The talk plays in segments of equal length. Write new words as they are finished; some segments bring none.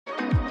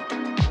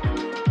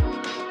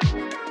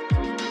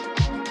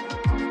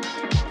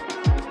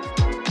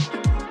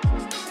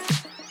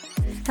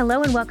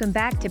Hello and welcome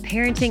back to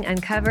Parenting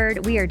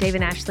Uncovered. We are Dave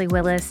and Ashley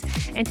Willis,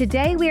 and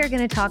today we are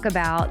going to talk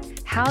about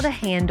how to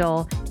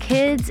handle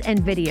kids and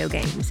video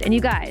games. And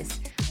you guys,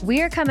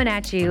 we are coming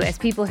at you as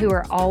people who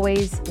are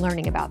always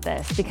learning about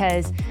this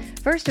because,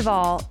 first of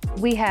all,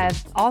 we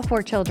have all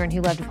 4 children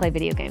who love to play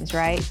video games,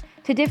 right?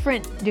 To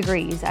different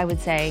degrees, I would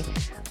say.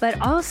 But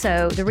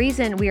also, the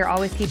reason we are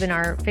always keeping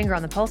our finger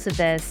on the pulse of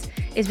this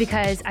is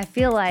because I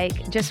feel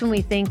like just when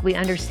we think we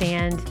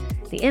understand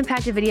the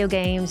impact of video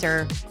games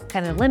or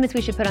kind of the limits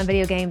we should put on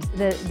video games,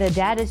 the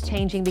data is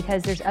changing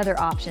because there's other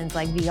options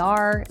like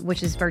VR,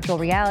 which is virtual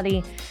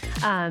reality.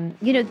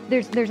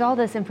 There's all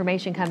this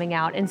information coming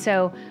out. And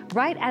so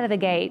right out of the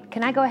gate,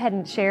 can I go ahead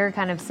and share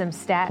kind of some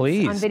stats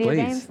on video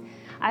games?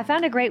 I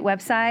found a great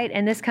website,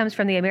 and this comes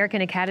from the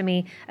American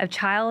Academy of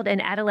Child and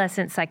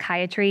Adolescent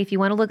Psychiatry. If you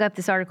want to look up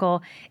this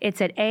article,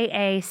 it's at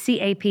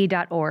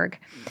aacap.org.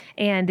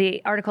 And the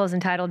article is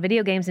entitled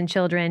Video Games and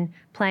Children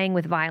Playing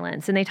with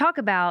Violence. And they talk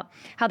about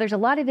how there's a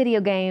lot of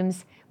video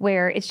games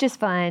where it's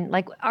just fun.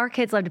 Like our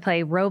kids love to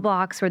play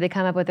Roblox, where they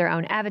come up with their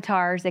own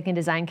avatars. They can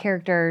design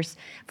characters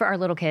for our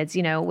little kids,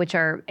 which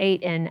are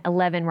 8 and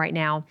 11 right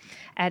now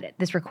at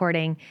this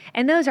recording.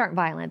 And those aren't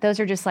violent. Those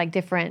are just like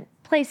different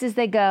places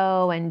they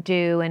go and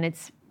do, and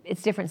it's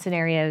different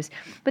scenarios.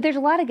 But there's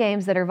a lot of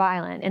games that are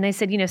violent. And they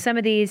said, some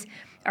of these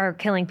are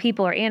killing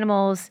people or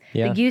animals.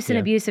 The use and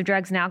abuse of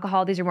drugs and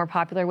alcohol, these are more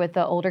popular with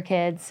the older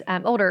kids,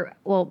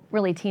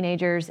 really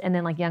teenagers and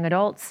then like young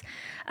adults.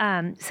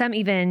 Some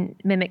even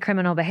mimic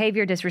criminal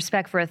behavior,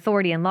 disrespect for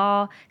authority and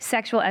law,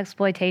 sexual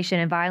exploitation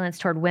and violence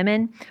toward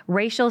women,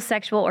 racial,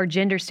 sexual, or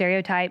gender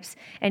stereotypes,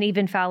 and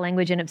even foul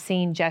language and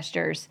obscene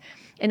gestures.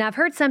 And I've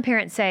heard some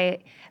parents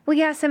say, well,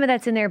 yeah, some of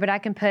that's in there, but I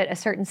can put a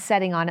certain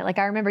setting on it. Like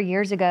I remember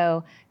years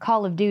ago,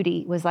 Call of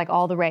Duty was like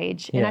all the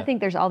rage. And I think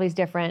there's all these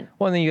different.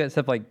 Well, and then you got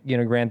stuff like,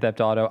 Grand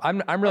Theft Auto.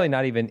 I'm really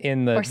not even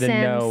in the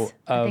know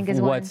of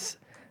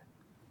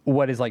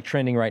what is like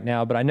trending right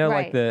now, but I know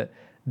like the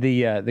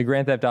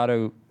Grand Theft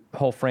Auto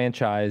whole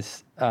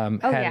franchise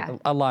had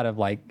a lot of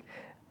like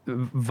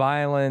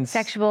violence,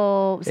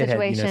 sexual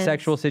situations. It had,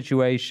 sexual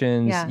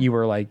situations. Yeah. You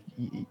were like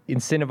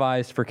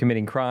incentivized for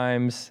committing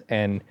crimes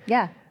and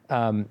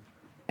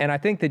and I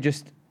think that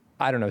just,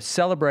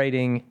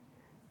 celebrating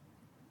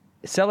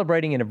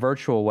in a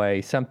virtual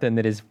way, something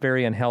that is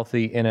very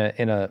unhealthy in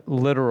a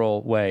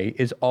literal way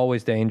is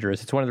always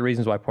dangerous. It's one of the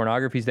reasons why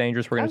pornography is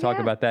dangerous. We're going to talk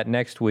about that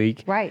next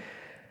week. Right.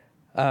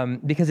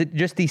 Because it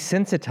just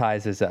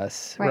desensitizes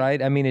us,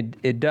 right? I mean,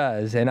 it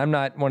does. And I'm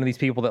not one of these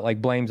people that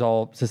like blames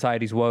all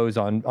society's woes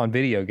on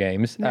video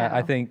games. No.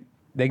 I think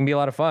they can be a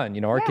lot of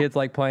fun. Our kids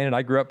like playing it.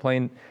 I grew up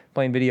playing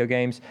video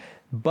games.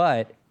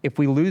 But if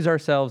we lose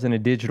ourselves in a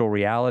digital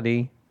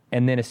reality,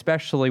 and then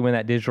especially when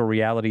that digital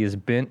reality is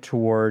bent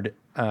toward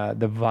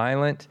the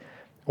violent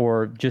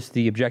or just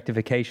the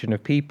objectification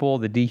of people,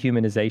 the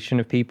dehumanization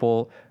of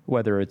people,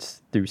 whether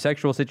it's through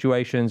sexual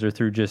situations or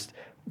through just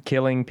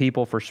killing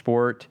people for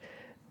sport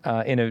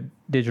in a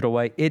digital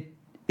way,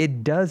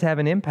 it does have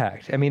an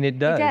impact. I mean, it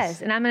does. It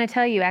does. And I'm going to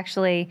tell you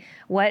actually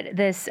what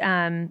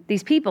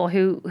these people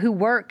who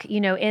work,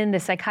 in the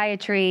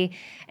psychiatry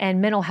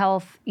and mental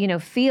health,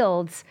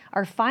 fields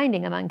are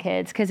finding among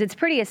kids, because it's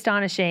pretty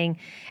astonishing.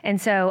 And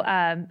so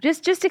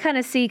just to kind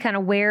of see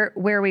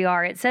where we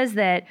are, it says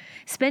that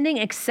spending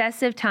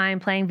excessive time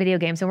playing video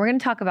games, and we're going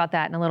to talk about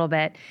that in a little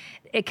bit,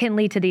 it can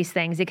lead to these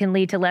things. It can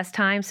lead to less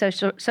time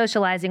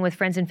socializing with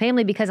friends and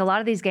family, because a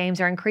lot of these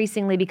games are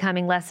increasingly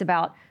becoming less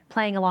about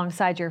playing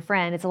alongside your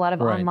friend. It's a lot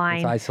of online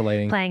it's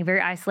isolating. Playing,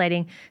 very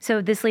isolating.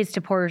 So this leads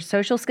to poor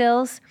social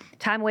skills,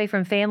 time away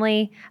from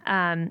family,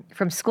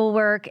 from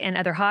schoolwork and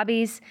other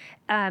hobbies.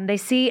 They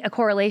see a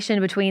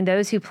correlation between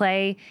those who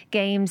play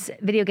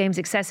video games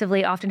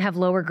excessively often have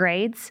lower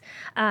grades.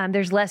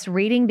 There's less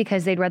reading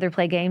because they'd rather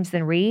play games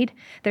than read.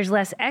 There's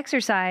less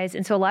exercise.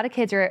 And so a lot of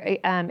kids are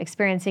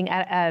experiencing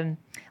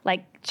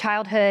like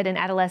childhood and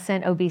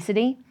adolescent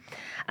obesity.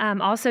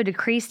 Also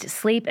decreased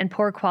sleep and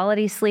poor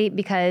quality sleep,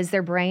 because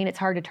their brain, it's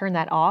hard to turn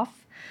that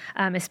off.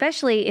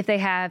 Especially if they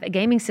have a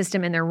gaming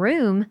system in their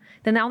room,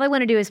 then all they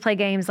want to do is play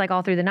games like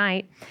all through the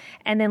night.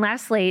 And then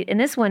lastly, and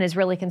this one is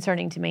really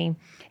concerning to me,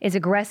 is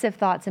aggressive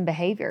thoughts and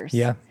behaviors.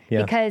 Yeah.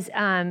 Because,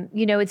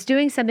 it's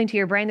doing something to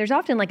your brain. There's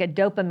often like a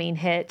dopamine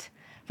hit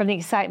from the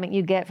excitement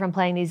you get from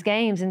playing these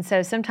games. And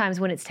so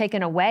sometimes when it's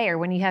taken away or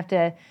when you have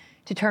to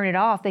turn it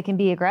off, they can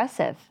be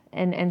aggressive.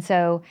 And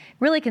so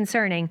really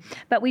concerning.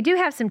 But we do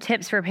have some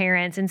tips for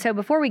parents. And so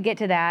before we get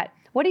to that,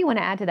 what do you want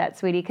to add to that,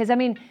 sweetie? Because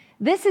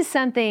this is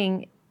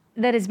something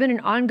that has been an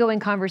ongoing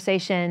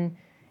conversation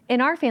in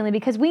our family,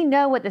 because we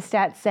know what the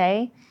stats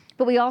say,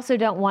 but we also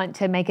don't want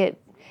to make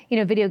it,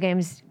 video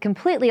games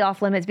completely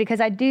off limits,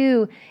 because I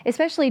do,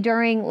 especially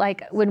during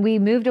like when we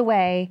moved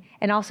away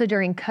and also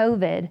during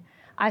COVID,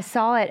 I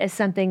saw it as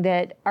something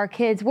that our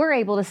kids were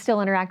able to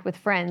still interact with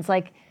friends.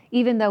 Like,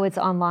 even though it's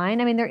online,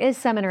 there is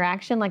some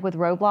interaction, like with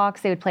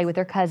Roblox, they would play with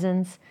their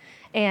cousins.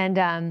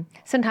 And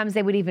sometimes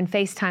they would even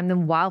FaceTime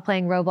them while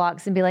playing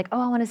Roblox and be like, oh,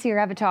 I want to see your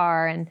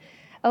avatar. And,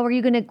 oh,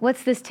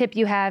 what's this tip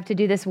you have to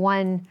do this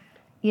one,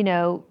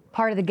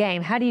 part of the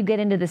game? How do you get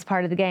into this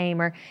part of the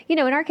game? Or, and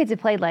our kids have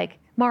played like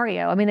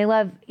Mario. I mean, they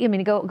love,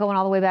 going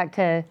all the way back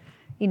to,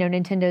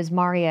 Nintendo's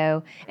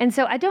Mario. And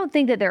so I don't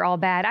think that they're all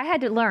bad. I had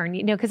to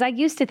learn, because I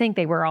used to think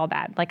they were all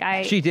bad.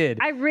 She did.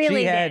 I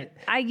really did.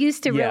 I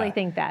used to really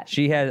think that.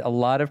 She had a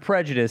lot of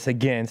prejudice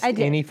against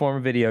any form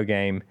of video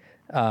game,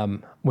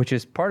 which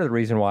is part of the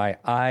reason why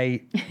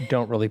I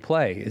don't really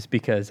play, is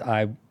because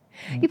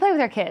you play with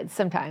our kids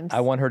sometimes. I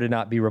want her to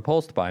not be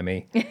repulsed by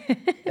me.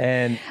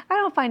 And I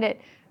don't find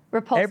it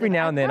repulsive. Every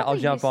now and then I'll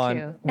jump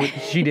on.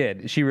 She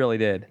did. She really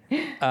did.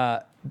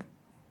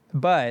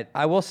 But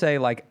I will say,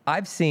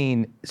 I've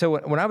seen, so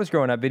when I was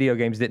growing up, video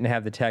games didn't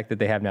have the tech that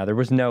they have now. There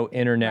was no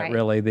internet,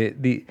 really.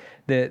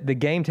 The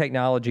game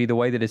technology, the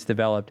way that it's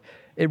developed,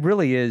 it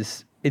really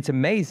is, it's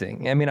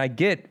amazing. I mean,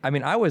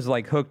 I was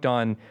hooked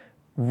on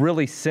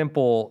really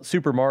simple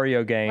Super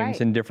Mario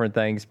games and different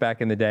things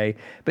back in the day.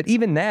 But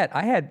even that,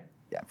 I had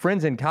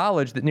friends in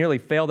college that nearly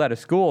failed out of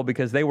school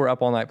because they were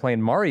up all night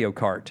playing Mario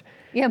Kart.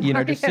 Yeah,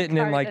 just sitting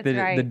Kart,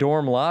 in the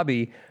dorm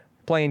lobby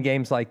playing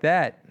games like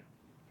that.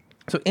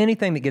 So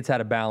anything that gets out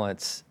of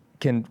balance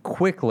can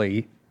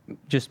quickly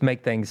just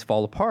make things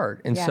fall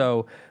apart. And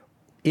so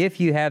if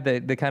you have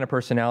the kind of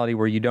personality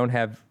where you don't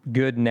have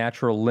good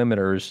natural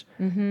limiters,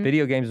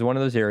 video games is one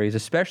of those areas,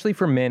 especially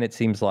for men, it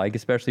seems like,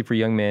 especially for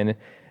young men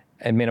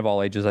and men of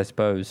all ages, I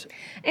suppose.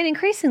 And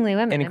increasingly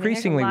women.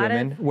 Increasingly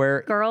women,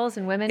 where girls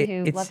and women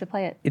who love to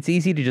play it. It's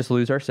easy to just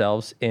lose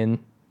ourselves in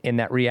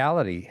that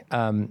reality,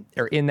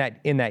 or in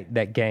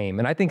that game.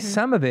 And I think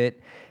some of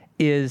it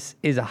is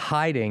a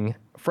hiding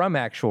from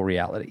actual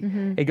reality.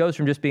 It goes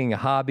from just being a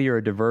hobby or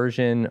a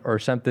diversion or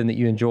something that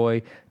you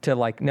enjoy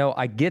to no,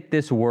 I get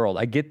this world,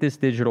 I get this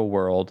digital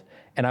world,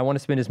 and I want to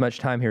spend as much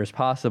time here as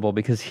possible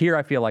because here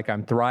I feel like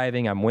I'm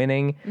thriving, I'm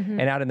winning,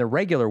 and out in the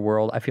regular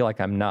world, I feel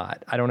like I'm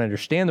not. I don't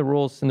understand the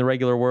rules in the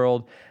regular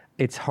world.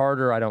 It's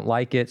harder, I don't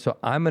like it, so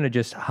I'm going to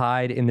just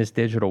hide in this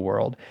digital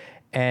world.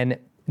 And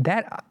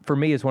that, for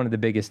me, is one of the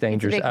biggest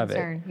dangers of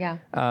concern. It.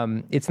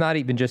 Yeah. It's not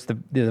even just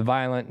the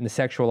violent and the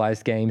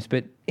sexualized games,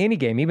 but any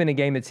game, even a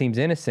game that seems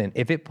innocent,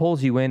 if it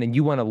pulls you in and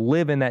you want to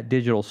live in that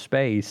digital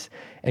space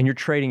and you're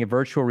trading a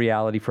virtual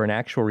reality for an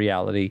actual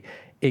reality,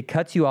 it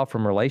cuts you off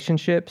from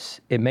relationships.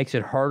 It makes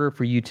it harder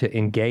for you to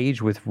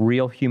engage with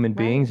real human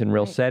beings in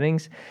real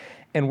settings.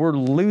 And we're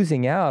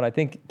losing out. I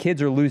think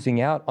kids are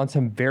losing out on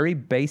some very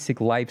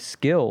basic life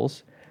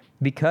skills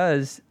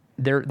because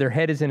their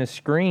head is in a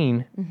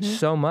screen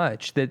so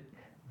much that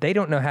they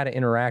don't know how to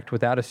interact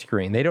without a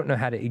screen. They don't know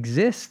how to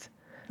exist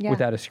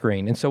without a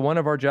screen. And so one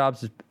of our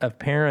jobs of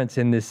parents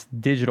in this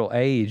digital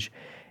age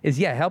is,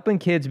 helping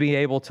kids be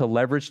able to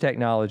leverage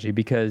technology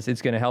because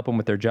it's going to help them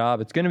with their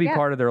job. It's going to be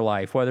part of their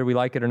life, whether we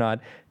like it or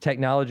not.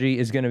 Technology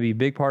is going to be a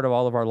big part of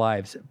all of our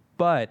lives.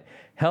 But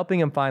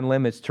helping them find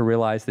limits to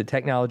realize that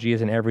technology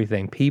isn't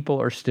everything.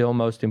 People are still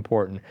most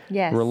important.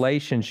 Yes.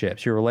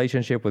 Relationships, your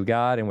relationship with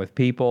God and with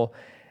people.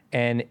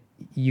 And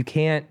you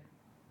can't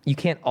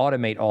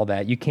automate all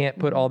that. You can't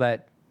put all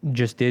that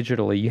just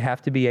digitally. You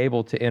have to be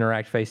able to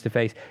interact face to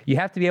face. You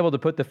have to be able to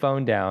put the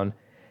phone down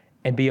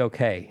and be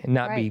okay and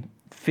not be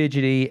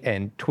fidgety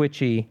and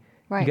twitchy.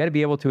 You got to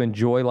be able to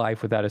enjoy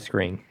life without a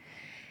screen.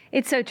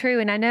 It's so true.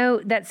 And I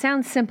know that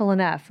sounds simple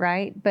enough,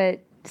 right?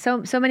 But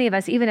so many of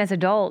us, even as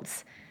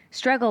adults,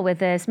 struggle with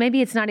this.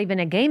 Maybe it's not even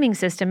a gaming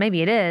system.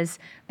 Maybe it is.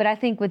 But I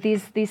think with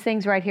these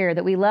things right here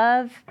that we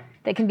love,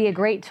 that can be a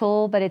great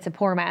tool, but it's a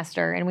poor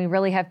master, and we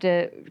really have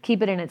to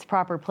keep it in its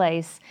proper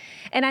place.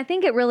 And I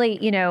think it really,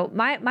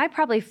 my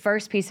probably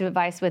first piece of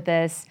advice with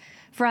this,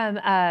 from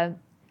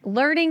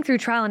learning through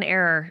trial and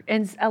error,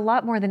 and a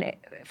lot more than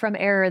from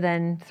error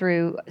than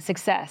through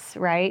success,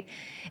 right,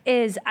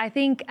 is I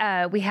think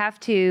we have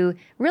to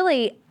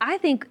really, I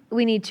think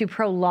we need to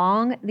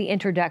prolong the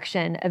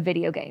introduction of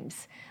video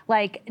games.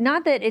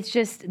 Not that it's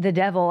just the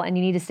devil and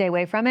you need to stay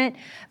away from it,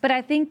 but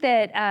I think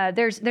that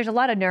there's a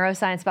lot of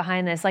neuroscience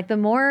behind this. The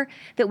more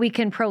that we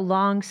can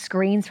prolong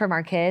screens from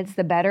our kids,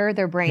 the better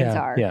their brains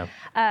are. Yeah.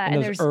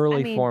 And those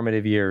early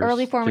formative years.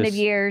 Early formative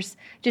years,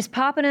 just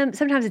popping them.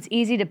 Sometimes it's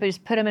easy to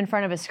just put them in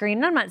front of a screen.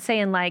 And I'm not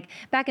saying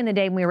back in the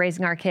day when we were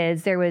raising our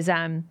kids, there was,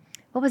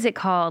 what was it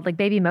called?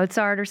 Baby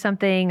Mozart or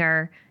something,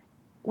 or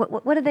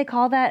what did they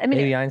call that? I mean,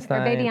 Baby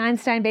Einstein. Or Baby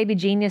Einstein, Baby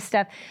Genius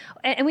stuff.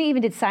 And we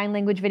even did sign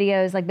language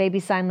videos, baby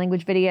sign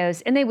language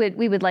videos. And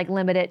we would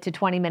limit it to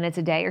 20 minutes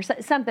a day or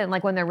something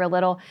when they're real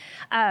little.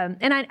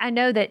 And I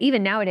know that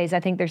even nowadays, I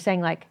think they're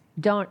saying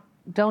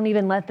don't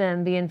even let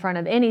them be in front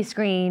of any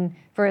screen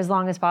for as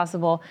long as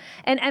possible.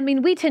 And I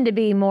mean, we tend to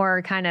be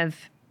more kind of,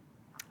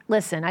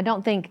 listen, I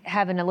don't think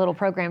having a little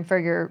program for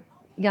your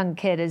young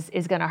kid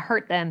is going to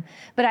hurt them.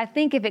 But I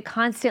think if it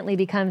constantly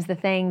becomes the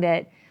thing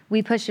that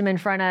we push them in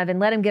front of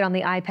and let them get on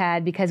the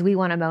iPad because we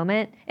want a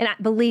moment. And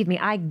believe me,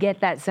 I get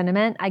that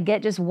sentiment. I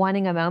get just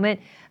wanting a moment.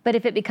 But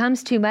if it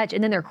becomes too much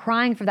and then they're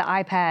crying for the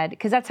iPad,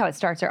 because that's how it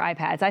starts, their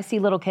iPads. I see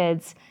little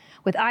kids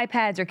with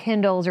iPads or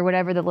Kindles or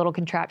whatever the little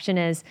contraption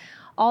is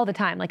all the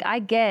time. Like I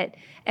get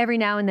every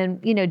now and then,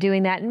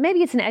 doing that. And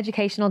maybe it's an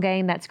educational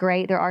game. That's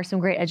great. There are some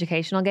great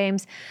educational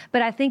games.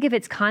 But I think if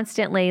it's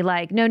constantly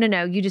like, no,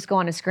 you just go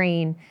on a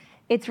screen,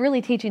 it's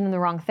really teaching them the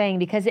wrong thing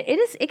because it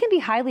can be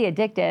highly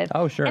addictive.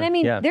 Oh, sure. And I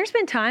mean, there's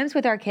been times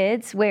with our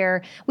kids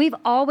where we've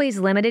always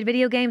limited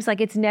video games.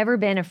 Like it's never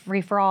been a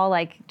free for all,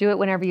 like do it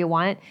whenever you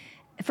want.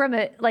 From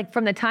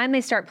the time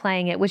they start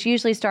playing it, which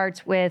usually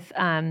starts with,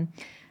 I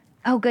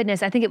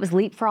think it was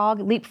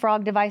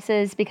leapfrog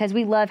devices, because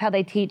we love how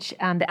they teach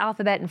the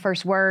alphabet and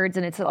first words,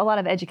 and it's a lot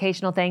of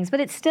educational things, but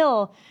it's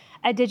still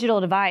a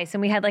digital device.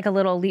 And we had like a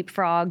little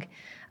leapfrog,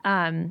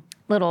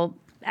 little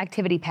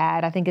activity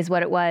pad, I think is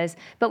what it was.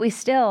 But we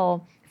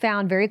still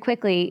found very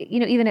quickly,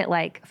 even at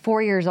like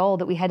 4 years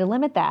old, that we had to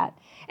limit that.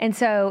 And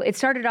so it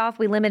started off,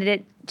 we limited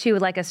it to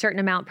like a certain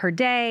amount per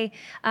day.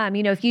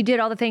 If you did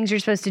all the things you're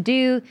supposed to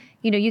do,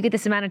 you get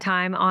this amount of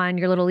time on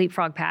your little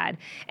leapfrog pad.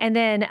 And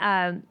then,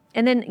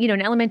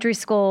 in elementary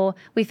school,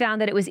 we found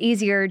that it was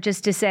easier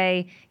just to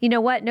say,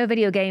 no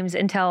video games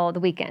until the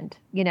weekend,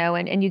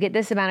 and you get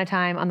this amount of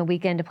time on the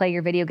weekend to play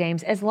your video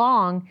games as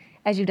long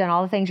as you've done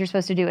all the things you're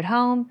supposed to do at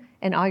home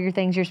and all your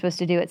things you're supposed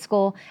to do at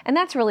school. And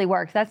that's really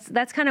worked.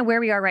 That's kind of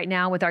where we are right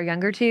now with our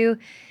younger two,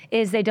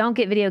 is they don't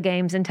get video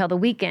games until the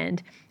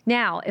weekend.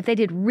 Now, if they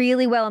did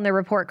really well on their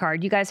report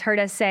card, you guys heard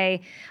us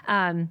say,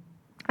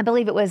 I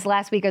believe it was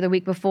last week or the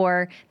week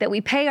before, that we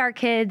pay our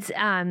kids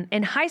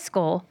in high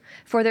school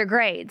for their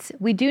grades.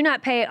 We do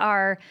not pay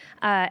our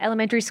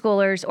elementary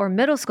schoolers or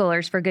middle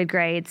schoolers for good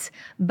grades,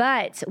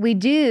 but we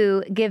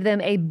do give them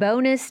a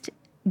bonus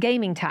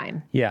gaming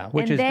time. Yeah,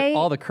 which is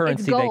all the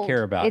currency they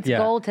care about. It's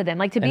gold to them.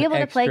 Like to be able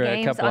to play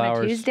games on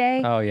a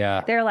Tuesday. Oh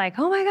yeah. They're like,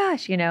 oh my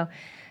gosh,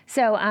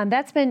 So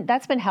that's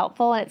been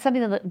helpful, and it's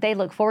something that they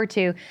look forward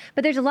to.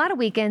 But there's a lot of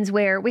weekends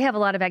where we have a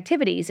lot of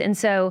activities, and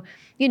so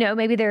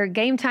maybe their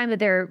game time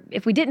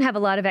if we didn't have a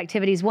lot of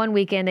activities one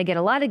weekend, they get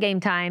a lot of game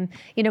time,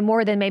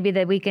 more than maybe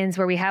the weekends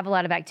where we have a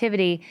lot of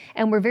activity.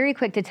 And we're very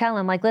quick to tell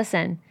them, like,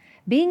 listen,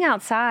 being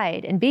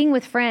outside and being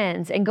with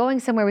friends and going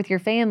somewhere with your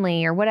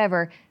family or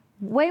whatever,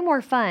 way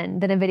more fun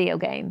than a video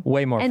game.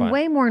 Way more fun. And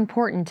way more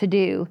important to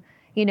do.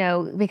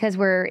 Because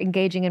we're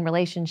engaging in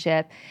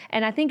relationship.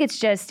 And I think it's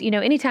just,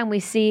 anytime we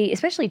see,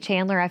 especially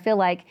Chandler, I feel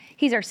like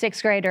he's our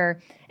 6th grader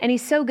and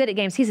he's so good at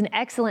games. He's an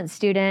excellent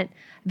student,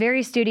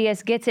 very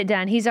studious, gets it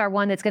done. He's our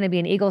one that's going to be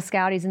an Eagle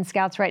Scout. He's in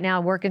Scouts right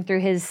now working through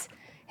his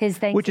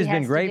things. Which has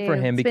been great for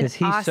him because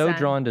he's so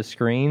drawn to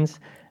screens.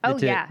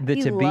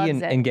 To be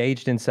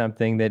engaged in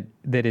something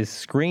that is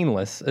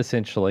screenless,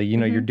 essentially.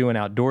 You're doing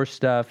outdoor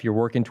stuff, you're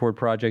working toward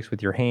projects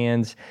with your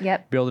hands,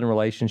 building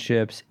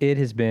relationships.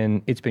 It's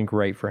been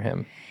great for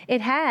him. It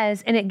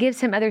has, and it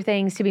gives him other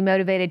things to be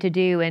motivated to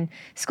do. And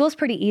school's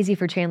pretty easy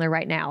for Chandler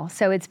right now.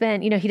 So it's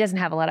been, he doesn't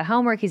have a lot of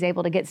homework. He's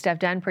able to get stuff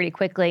done pretty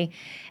quickly.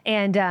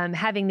 And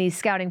having these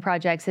scouting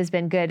projects has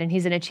been good. And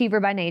he's an achiever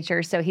by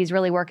nature, so he's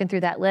really working through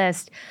that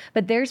list.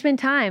 But there's been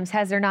times,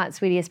 has there not,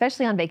 sweetie,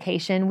 especially on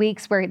vacation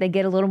weeks where they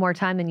get a little more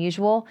time than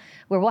usual,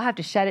 where we'll have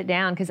to shut it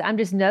down because I'm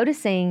just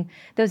noticing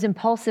those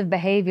impulsive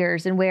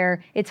behaviors and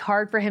where it's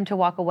hard for him to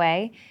walk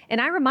away. And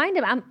I remind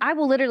him, I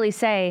will literally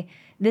say,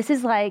 this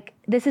is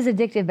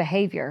addictive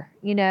behavior,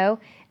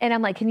 And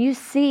I'm like, can you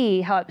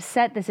see how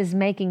upset this is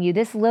making you?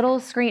 This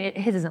little screen,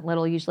 his isn't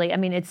little usually. I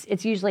mean,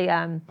 it's usually,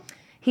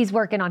 he's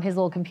working on his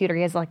little computer.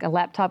 He has like a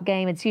laptop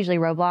game. It's usually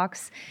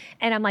Roblox.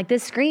 And I'm like,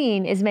 this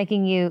screen is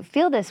making you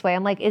feel this way.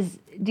 I'm like,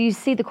 do you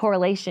see the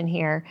correlation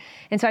here?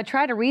 And so I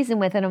try to reason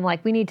with it. I'm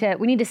like, we need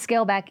to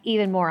scale back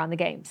even more on the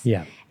games.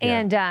 Yeah.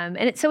 And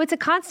so it's a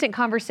constant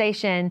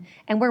conversation,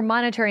 and we're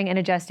monitoring and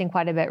adjusting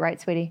quite a bit, right,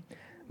 sweetie?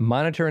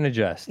 Monitor and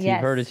adjust. Yes.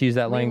 You've heard us use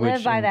that language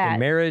live by in that.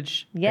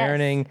 marriage,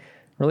 parenting,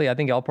 really, I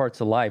think all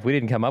parts of life. We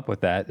didn't come up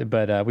with that,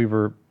 but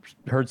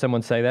heard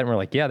someone say that, and we're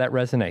like, yeah, that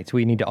resonates.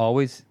 We need to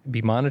always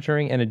be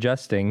monitoring and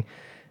adjusting.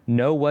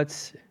 Know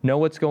what's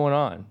going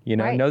on.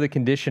 Right. Know the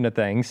condition of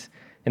things.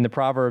 In the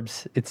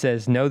Proverbs, it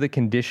says, know the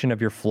condition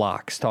of your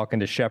flocks, talking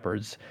to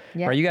shepherds.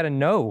 Yep. Right? You got to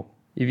know.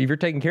 If you're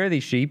taking care of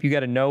these sheep, you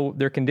got to know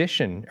their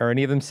condition. Are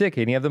any of them sick?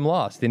 Any of them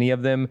lost? Any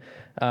of them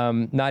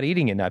not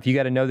eating enough? You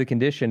got to know the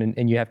condition,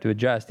 and you have to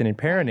adjust. And in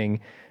parenting,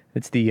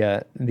 it's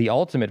the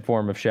ultimate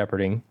form of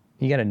shepherding.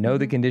 You got to know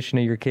the condition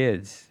of your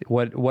kids.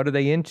 What are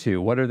they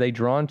into? What are they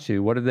drawn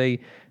to? What are they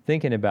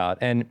thinking about?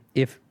 And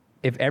if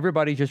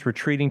everybody's just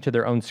retreating to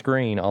their own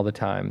screen all the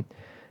time,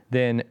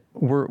 then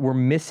we're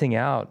missing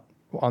out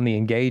on the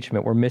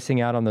engagement. We're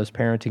missing out on those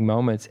parenting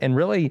moments, and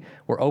really,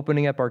 we're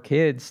opening up our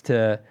kids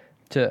to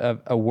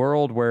a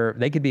world where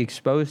they could be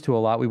exposed to a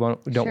lot we don't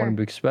want them to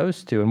be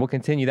exposed to. And we'll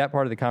continue that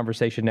part of the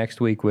conversation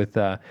next week with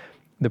the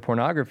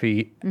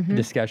pornography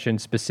discussion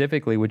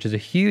specifically, which is a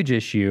huge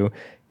issue.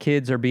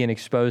 Kids are being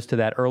exposed to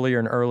that earlier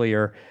and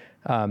earlier.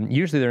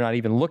 Usually they're not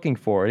even looking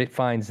for it. It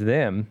finds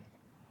them.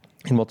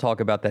 And we'll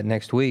talk about that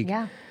next week.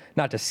 Yeah.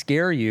 Not to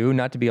scare you,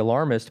 not to be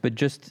alarmist, but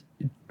just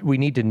we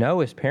need to know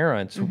as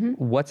parents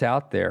what's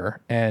out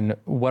there and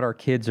what our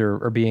kids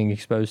are being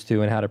exposed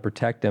to and how to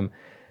protect them.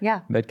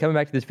 Yeah. But coming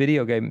back to this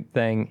video game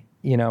thing,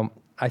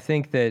 I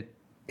think that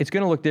it's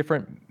going to look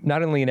different,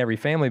 not only in every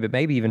family, but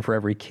maybe even for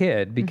every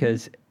kid,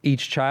 because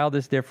each child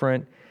is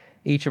different.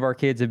 Each of our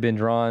kids have been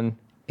drawn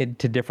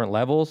to different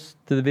levels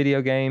to the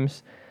video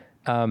games.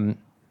 And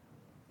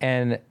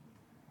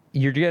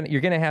you're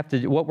gonna have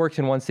to, what works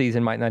in one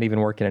season might not even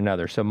work in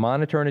another. So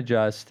monitor and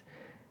adjust,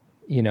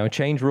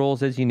 change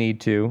rules as you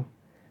need to.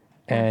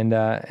 And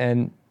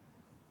I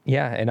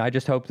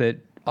just hope that,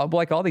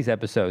 like all these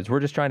episodes,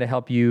 we're just trying to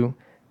help you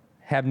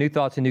have new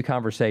thoughts and new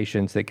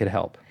conversations that could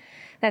help.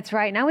 That's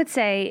right. And I would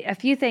say a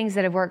few things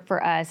that have worked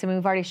for us. I mean,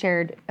 we've already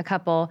shared a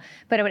couple,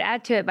 but I would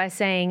add to it by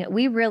saying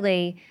we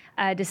really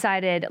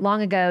decided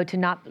long ago to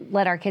not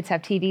let our kids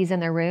have TVs in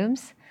their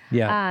rooms.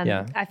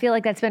 Yeah. I feel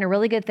like that's been a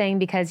really good thing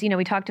because,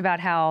 we talked about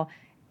how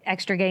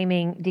extra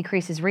gaming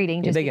decreases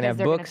reading. Just they can because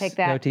have books, pick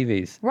that. no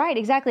TVs. Right,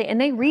 exactly. And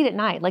they read at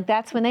night. Like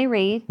that's when they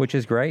read. Which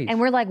is great.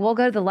 And we're like, we'll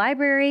go to the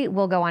library,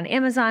 we'll go on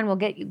Amazon, we'll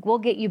get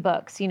you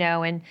books,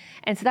 and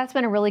so that's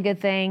been a really good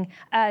thing.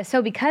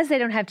 So because they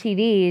don't have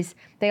TVs,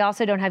 they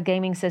also don't have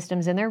gaming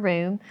systems in their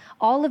room.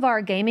 All of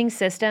our gaming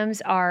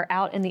systems are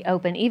out in the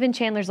open. Even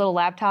Chandler's little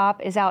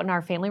laptop is out in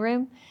our family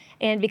room.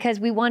 And because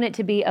we want it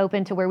to be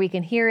open to where we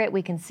can hear it,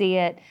 we can see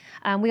it.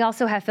 We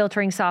also have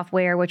filtering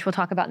software, which we'll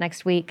talk about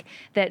next week,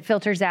 that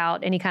filters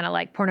out any kind of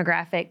like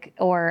pornographic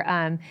or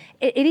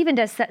it even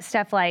does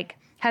stuff like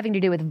having to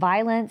do with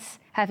violence,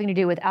 having to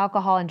do with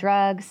alcohol and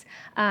drugs.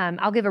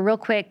 I'll give a real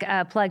quick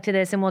plug to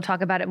this and we'll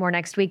talk about it more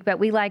next week, but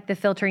we like the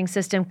filtering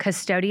system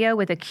Custodio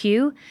with a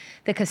Q,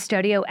 the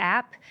Custodio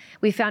app.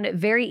 We found it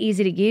very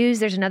easy to use.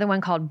 There's another one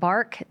called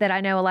Bark that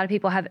I know a lot of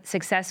people have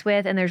success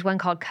with, and there's one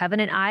called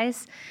Covenant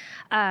Eyes.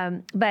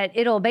 But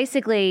it'll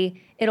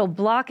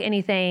block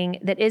anything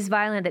that is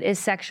violent, that is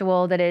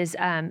sexual, that is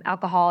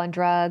alcohol and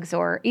drugs,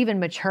 or even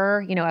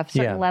mature, a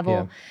certain level.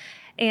 Yeah.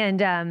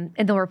 And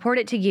they'll report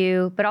it to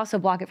you, but also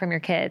block it from your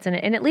kids. And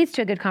it leads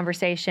to a good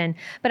conversation.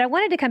 But I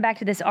wanted to come back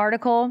to this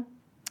article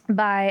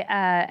by,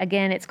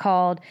 again, it's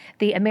called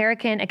the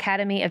American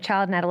Academy of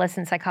Child and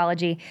Adolescent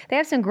Psychology. They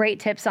have some great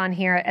tips on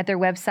here at their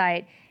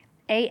website,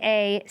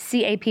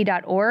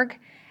 aacap.org.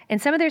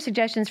 And some of their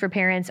suggestions for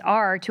parents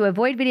are to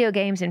avoid video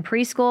games in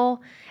preschool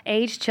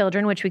age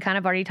children, which we kind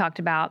of already talked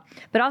about.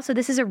 But also,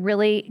 this is a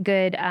really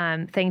good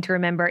thing to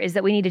remember, is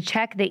that we need to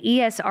check the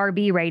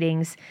ESRB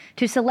ratings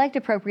to select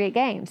appropriate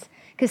games.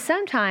 Because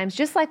sometimes,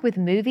 just like with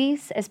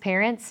movies as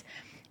parents,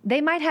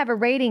 they might have a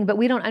rating, but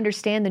we don't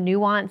understand the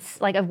nuance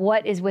of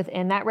what is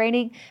within that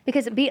rating.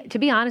 Because to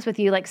be honest with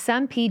you,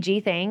 some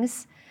PG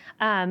things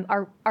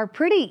are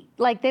pretty,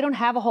 they don't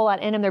have a whole lot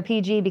in them. They're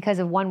PG because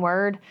of one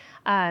word.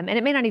 And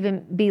it may not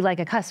even be like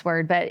a cuss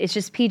word, but it's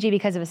just PG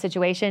because of a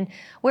situation.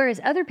 Whereas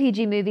other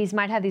PG movies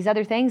might have these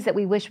other things that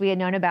we wish we had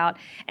known about.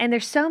 And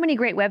there's so many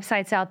great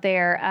websites out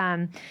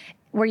there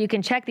where you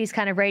can check these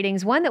kind of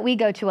ratings. One that we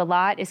go to a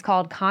lot is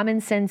called Common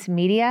Sense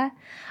Media.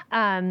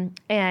 And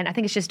I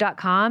think it's just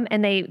 .com.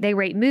 And they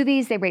rate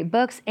movies, they rate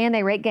books, and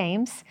they rate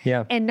games.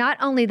 Yeah. And not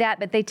only that,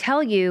 but they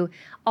tell you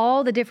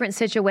all the different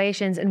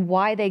situations and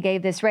why they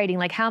gave this rating,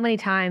 like how many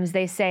times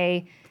they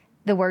say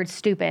the word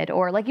stupid,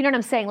 or you know what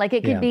I'm saying?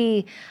 It could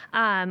be,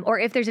 or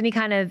if there's any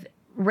kind of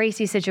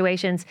racy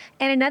situations.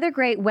 And another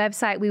great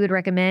website we would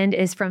recommend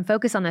is from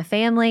Focus on the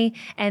Family,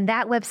 and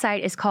that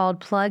website is called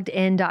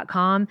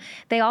pluggedin.com.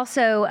 They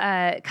also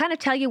kind of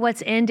tell you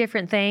what's in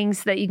different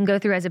things that you can go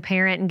through as a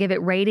parent and give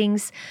it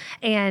ratings.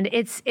 And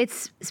it's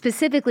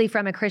specifically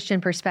from a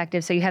Christian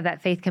perspective, so you have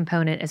that faith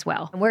component as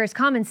well. Whereas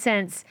Common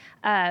Sense,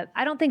 I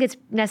don't think it's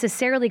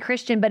necessarily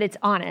Christian, but it's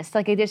honest.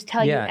 They just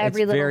tell you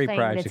every little thing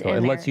practical. That's in there.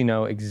 It lets you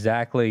know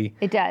exactly.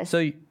 It does.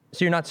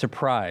 So you're not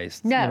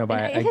surprised,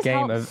 by a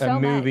game, a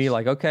movie.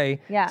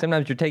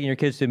 Sometimes you're taking your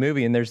kids to a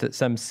movie and there's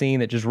some scene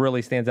that just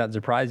really stands out and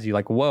surprises you.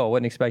 Whoa,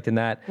 wasn't expecting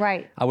that.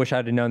 Right. I wish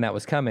I'd have known that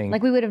was coming.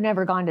 We would have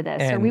never gone to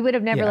this, or we would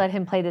have never let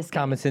him play this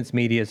game. Common Sense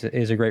Media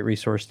is a great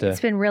resource to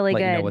it's been really let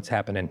good. You know what's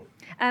happening.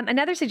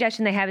 Another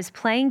suggestion they have is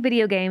playing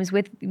video games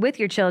with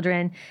your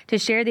children to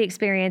share the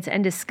experience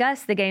and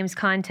discuss the game's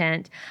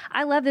content.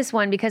 I love this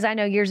one because I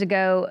know years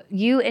ago,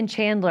 you and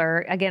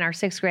Chandler, again, our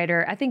sixth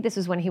grader, I think this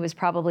was when he was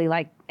probably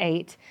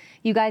 8,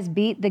 you guys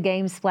beat the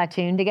game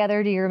Splatoon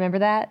together. Do you remember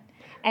that?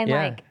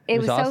 And it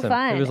was awesome. So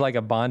fun. It was like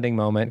a bonding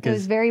moment. It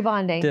was very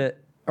bonding.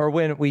 Or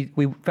when we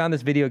found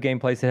this video game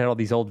place that had all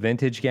these old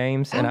vintage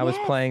games, and I was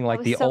playing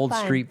the old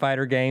fun. Street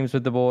Fighter games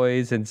with the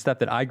boys and stuff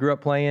that I grew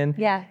up playing.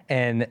 Yeah.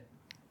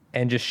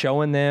 And just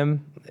showing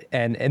them,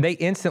 and they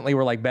instantly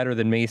were better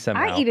than me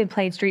somehow. I even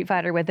played Street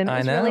Fighter with them. It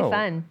was really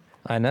fun.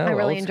 I know. I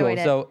really enjoyed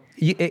it. So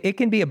it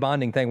can be a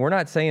bonding thing. We're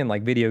not saying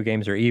video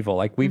games are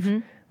evil.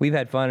 We've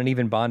had fun and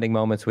even bonding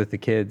moments with the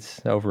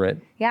kids over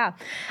it. Yeah.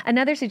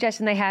 Another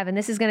suggestion they have, and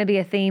this is going to be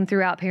a theme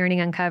throughout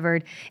Parenting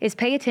Uncovered, is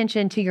pay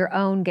attention to your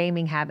own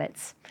gaming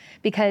habits,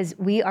 because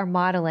we are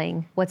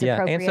modeling what's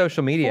appropriate and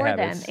social media for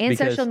habits. them. And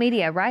social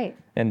media, right.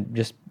 And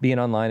just being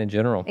online in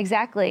general.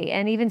 Exactly.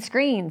 And even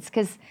screens,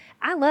 because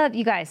I love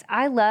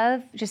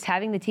just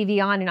having the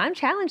TV on, and I'm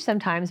challenged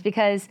sometimes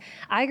because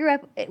I grew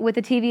up with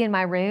the TV in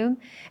my room,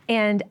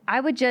 and I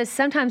would just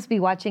sometimes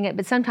be watching it,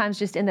 but sometimes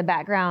just in the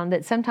background,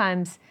 that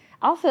sometimes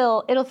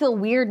it'll feel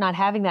weird not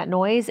having that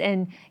noise.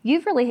 And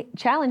you've really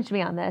challenged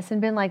me on this and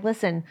been like,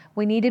 listen,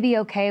 we need to be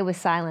okay with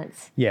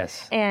silence.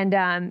 Yes. And,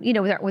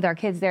 with our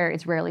kids there,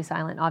 it's rarely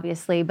silent,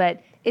 obviously,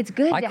 but it's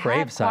good to have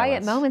quiet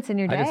silence. moments in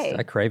your day.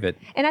 I crave it.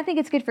 And I think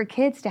it's good for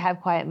kids to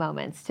have quiet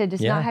moments, to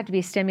just not have to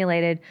be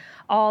stimulated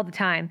all the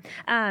time.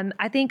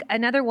 I think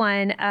another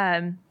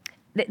one,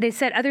 they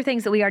said other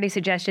things that we already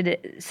suggested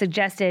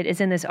is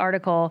in this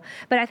article,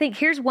 but I think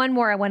here's one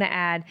more I want to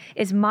add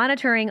is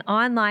monitoring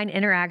online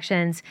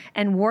interactions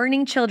and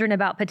warning children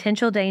about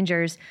potential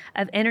dangers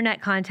of internet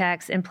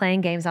contacts and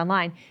playing games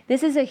online.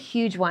 This is a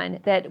huge one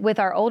that with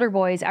our older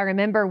boys, I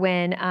remember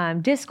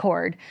when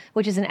Discord,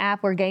 which is an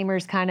app where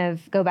gamers kind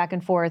of go back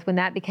and forth, when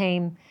that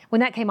came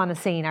on the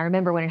scene. I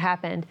remember when it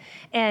happened.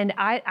 And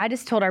I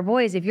just told our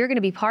boys, if you're going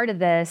to be part of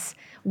this,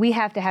 we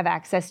have to have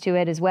access to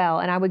it as well.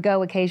 And I would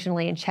go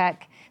occasionally and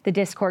check the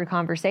Discord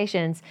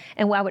conversations.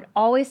 And I would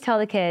always tell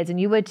the kids,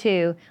 and you would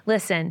too,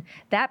 listen,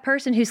 that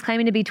person who's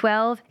claiming to be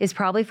 12 is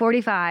probably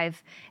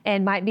 45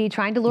 and might be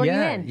trying to lure you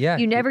in. Yeah.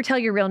 You never tell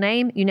your real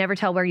name. You never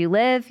tell where you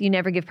live. You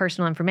never give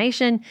personal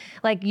information.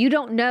 Like, you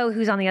don't know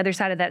who's on the other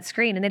side of that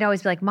screen. And they'd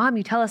always be like, Mom,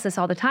 you tell us this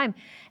all the time.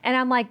 And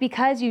I'm like,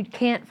 because you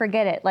can't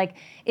forget it. Like,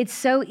 it's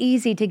so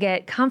easy to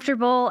get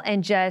comfortable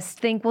and just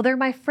think, well, they're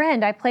my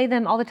friend. I play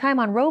them all the time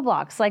on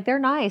Roblox. Like, they're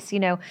nice,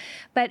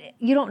 but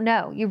you don't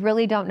know. You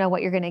really don't know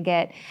what you're going to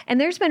get. And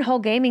there's been whole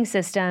gaming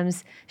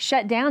systems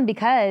shut down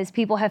because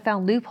people have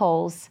found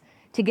loopholes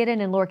to get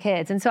in and lure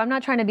kids. And so I'm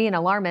not trying to be an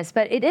alarmist,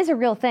 but it is a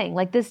real thing.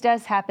 Like, this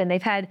does happen.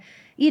 They've had,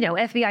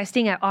 FBI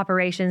sting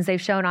operations they've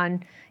shown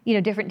on,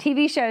 different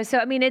TV shows. So,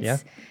 I mean,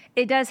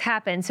 it does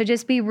happen. So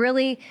just be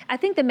really, I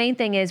think the main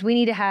thing is we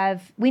need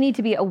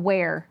to be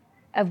aware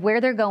of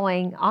where they're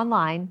going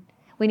online.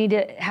 We need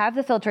to have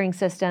the filtering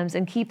systems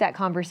and keep that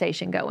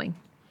conversation going.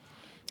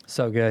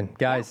 So good.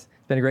 Guys,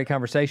 it's been a great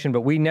conversation,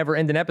 but we never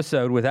end an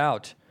episode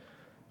without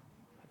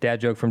a dad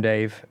joke from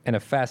Dave and a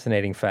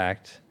fascinating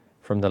fact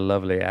from the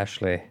lovely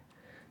Ashley.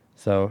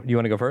 So you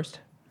want to go first?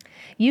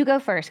 You go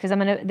first, because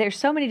there's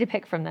so many to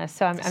pick from this.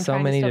 So I'm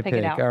trying to still pick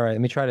it out. All right,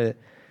 let me try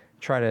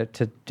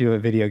to do a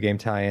video game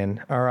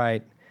tie-in. All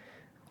right.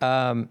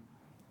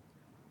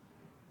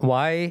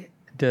 Why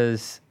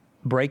does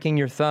breaking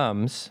your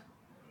thumbs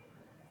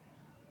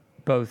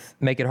both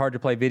make it hard to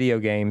play video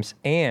games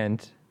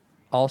and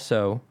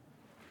also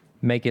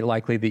make it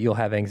likely that you'll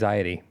have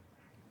anxiety?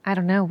 I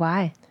don't know.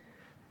 Why?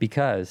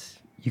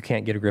 Because you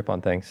can't get a grip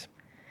on things.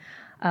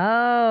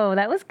 Oh,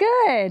 that was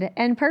good.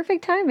 And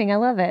perfect timing. I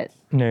love it.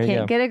 There you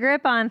Can't go. get a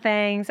grip on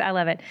things. I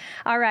love it.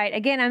 All right.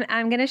 Again,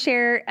 I'm going to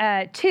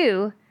share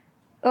two.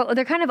 Oh,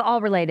 they're kind of all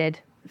related.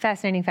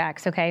 Fascinating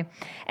facts, okay?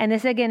 And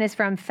this, again, is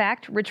from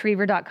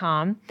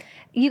factretriever.com.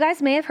 You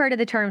guys may have heard of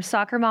the term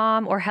soccer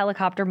mom or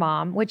helicopter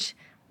mom, which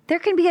there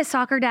can be a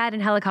soccer dad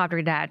and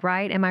helicopter dad,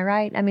 right? Am I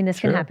right? I mean, this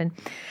can happen.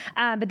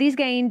 But these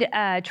gained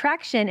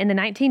traction in the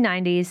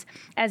 1990s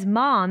as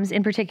moms,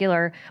 in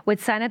particular, would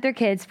sign up their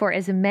kids for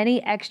as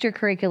many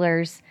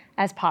extracurriculars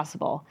as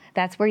possible.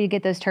 That's where you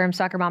get those terms,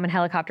 soccer mom and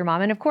helicopter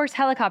mom. And of course,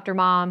 helicopter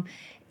mom,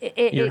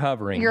 You're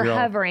hovering. You're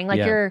hovering. Like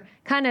you're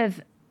kind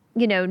of,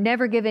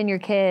 never giving your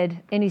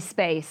kid any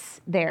space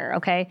there,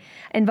 okay?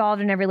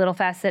 Involved in every little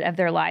facet of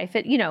their life,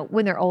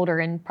 when they're older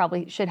and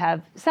probably should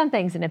have some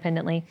things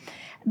independently.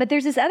 But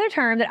there's this other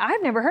term that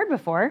I've never heard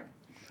before,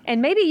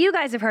 and maybe you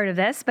guys have heard of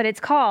this, but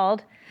it's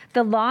called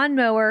the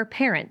lawnmower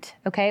parent,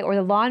 okay? Or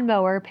the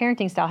lawnmower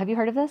parenting style. Have you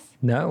heard of this?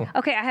 No.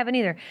 Okay, I haven't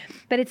either.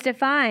 But it's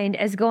defined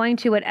as going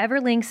to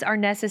whatever lengths are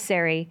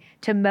necessary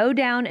to mow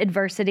down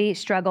adversity,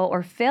 struggle,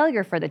 or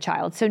failure for the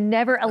child. So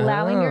never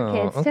allowing your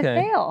kids to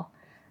fail.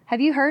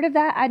 Have you heard of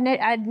that?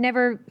 I'd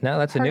never. No,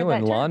 that's a new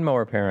one.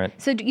 Lawnmower parent.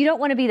 So you don't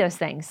want to be those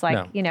things,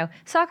 like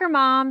soccer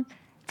mom.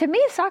 To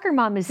me, soccer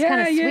mom is kind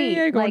of sweet.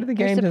 Yeah, going to the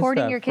games you're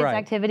supporting and stuff. your kids' Right.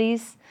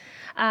 activities.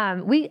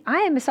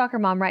 I am a soccer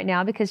mom right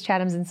now because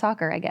Chatham's in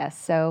soccer, I guess.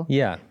 So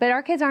Yeah. But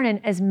our kids aren't in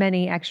as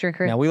many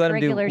extracurriculars. Now we let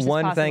them do as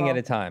one thing possible. at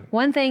a time.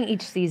 One thing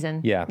each season.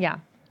 Yeah. Yeah.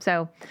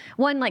 So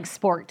one like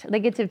sport. They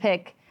get to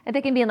pick. And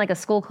they can be in like a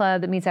school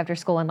club that meets after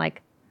school and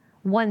like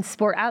one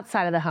sport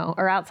outside of the home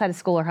or outside of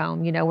school or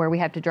home, where we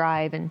have to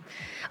drive and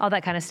all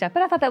that kind of stuff.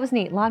 But I thought that was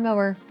neat.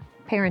 Lawnmower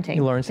parenting.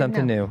 You learn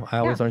something new. I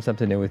always learn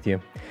something new with you.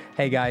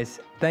 Hey guys,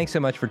 thanks so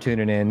much for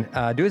tuning in.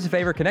 Do us a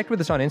favor, connect with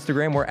us on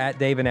Instagram. We're at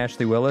Dave and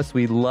Ashley Willis.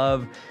 We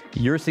love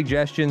your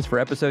suggestions for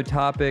episode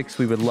topics.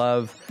 We would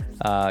love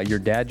your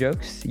dad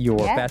jokes, your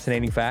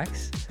fascinating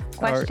facts.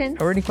 Questions.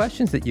 Or any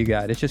questions that you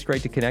got. It's just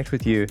great to connect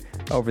with you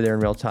over there in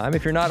real time.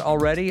 If you're not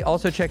already,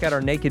 also check out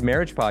our Naked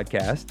Marriage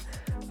podcast,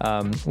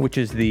 which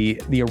is the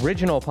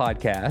original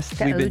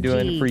podcast we've been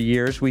doing for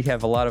years. We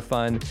have a lot of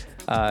fun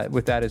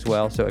with that as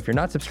well. So if you're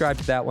not subscribed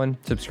to that one,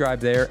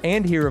 subscribe there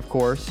and here, of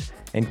course,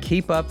 and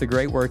keep up the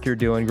great work you're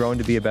doing, growing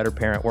to be a better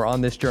parent. We're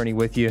on this journey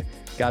with you.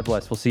 God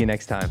bless. We'll see you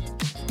next time.